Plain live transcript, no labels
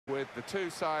with the two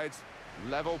sides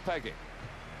level pegging.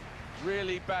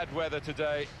 Really bad weather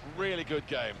today, really good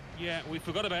game. Yeah, we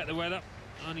forgot about the weather.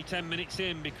 Only 10 minutes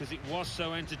in because it was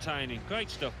so entertaining. Great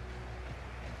stuff.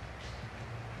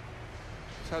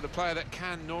 So the player that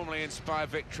can normally inspire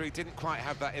victory didn't quite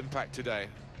have that impact today.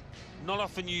 Not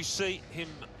often you see him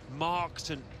marked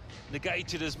and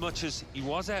negated as much as he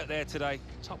was out there today.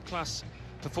 Top-class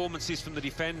performances from the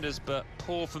defenders, but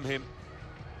poor from him.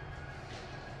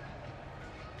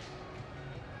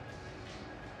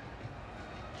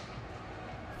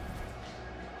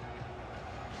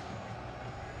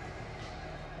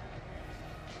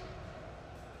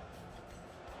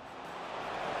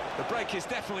 The break is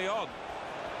definitely on.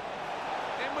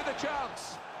 In with a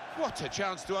chance. What a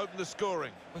chance to open the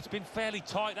scoring. Well, it's been fairly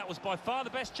tight. That was by far the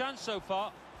best chance so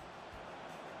far.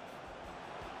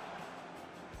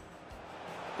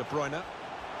 De Bruyne,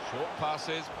 short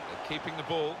passes, but they're keeping the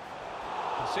ball.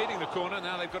 Conceding the corner,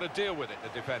 now they've got to deal with it, the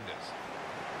defenders.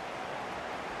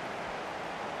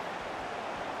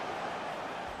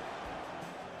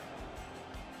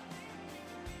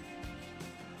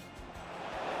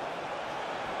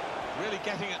 Really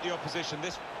getting at the opposition,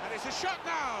 this... And it's a shot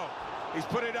now! He's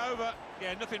put it over.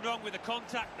 Yeah, nothing wrong with the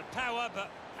contact, the power, but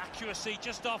accuracy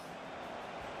just off.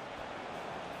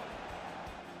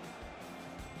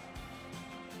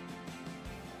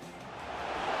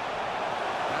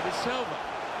 Silva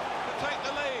to take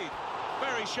the lead.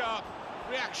 Very sharp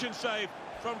reaction save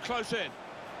from close in.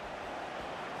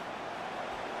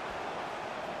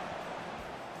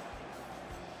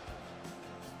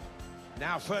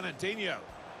 Now Fernandinho.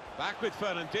 Back with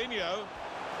Fernandinho.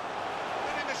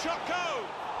 Letting the shot go.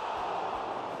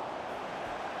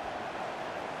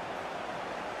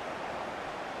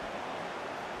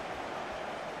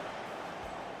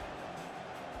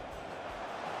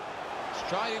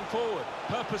 Striding forward,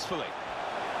 purposefully.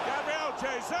 Gabriel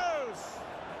Jesus!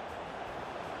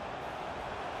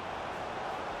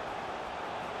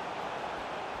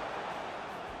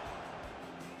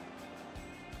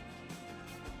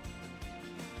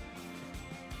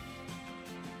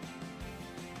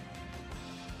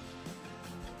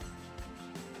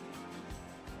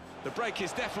 The break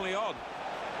is definitely on.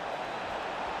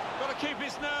 Got to keep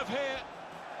his nerve here.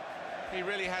 He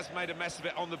really has made a mess of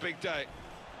it on the big day.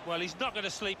 Well, he's not going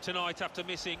to sleep tonight after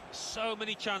missing so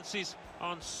many chances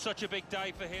on such a big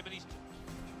day for him, and he's